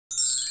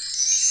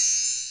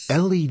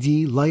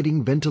LED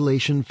Lighting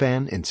Ventilation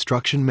Fan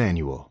Instruction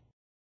Manual.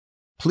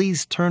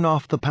 Please turn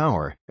off the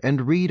power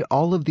and read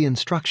all of the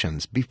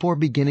instructions before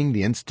beginning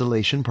the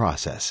installation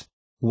process.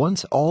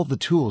 Once all the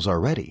tools are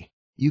ready,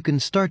 you can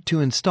start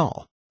to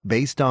install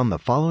based on the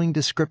following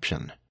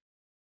description.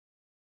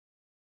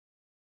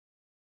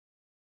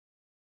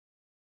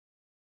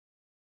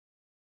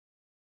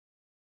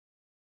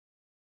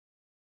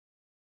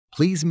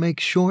 Please make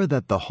sure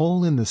that the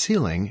hole in the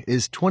ceiling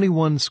is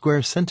 21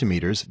 square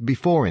centimeters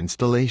before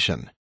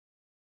installation.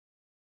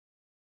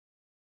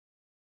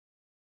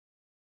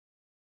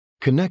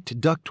 Connect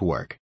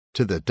ductwork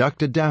to the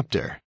duct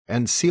adapter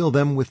and seal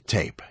them with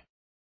tape.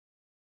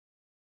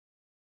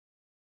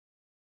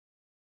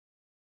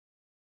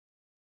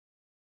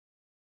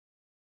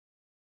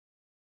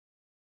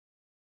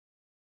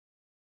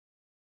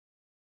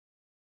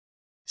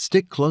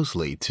 Stick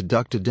closely to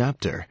duct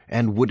adapter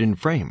and wooden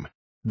frame.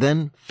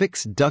 Then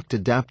fix duct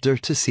adapter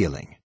to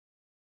ceiling.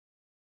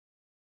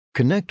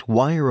 Connect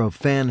wire of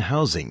fan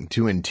housing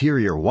to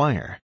interior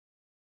wire.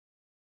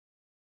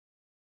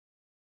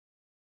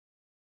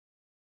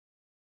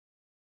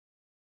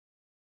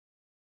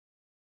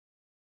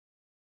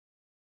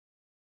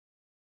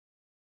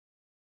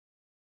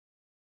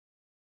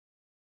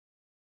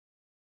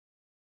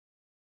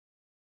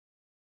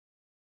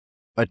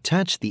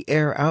 Attach the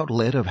air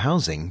outlet of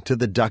housing to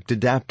the duct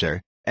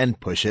adapter and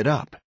push it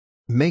up.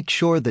 Make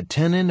sure the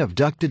tenon of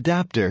duct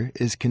adapter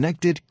is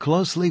connected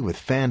closely with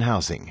fan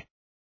housing.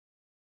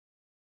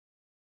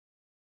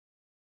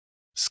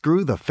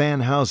 Screw the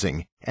fan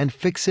housing and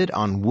fix it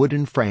on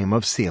wooden frame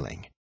of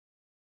ceiling.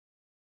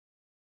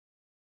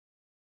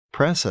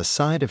 Press a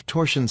side of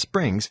torsion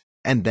springs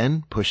and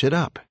then push it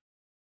up.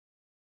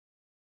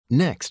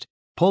 Next,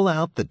 pull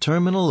out the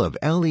terminal of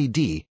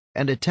LED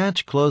and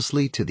attach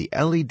closely to the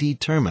LED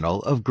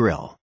terminal of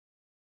grill.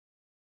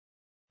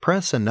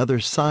 Press another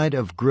side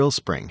of grill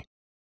spring.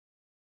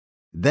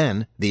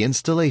 Then the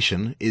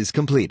installation is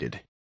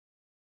completed.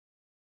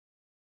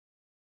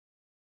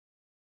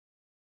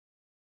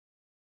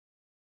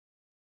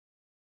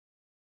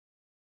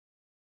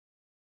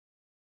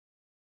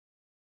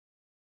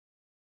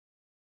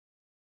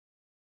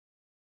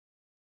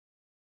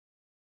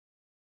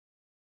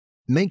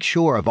 Make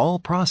sure of all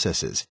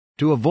processes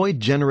to avoid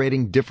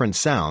generating different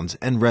sounds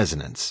and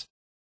resonance.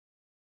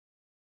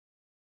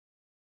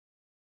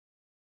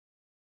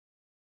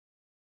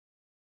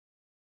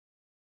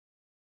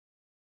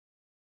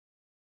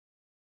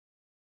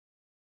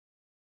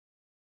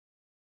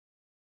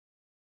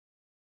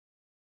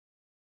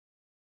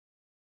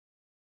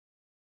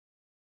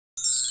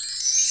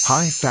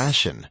 High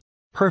fashion,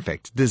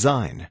 perfect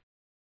design.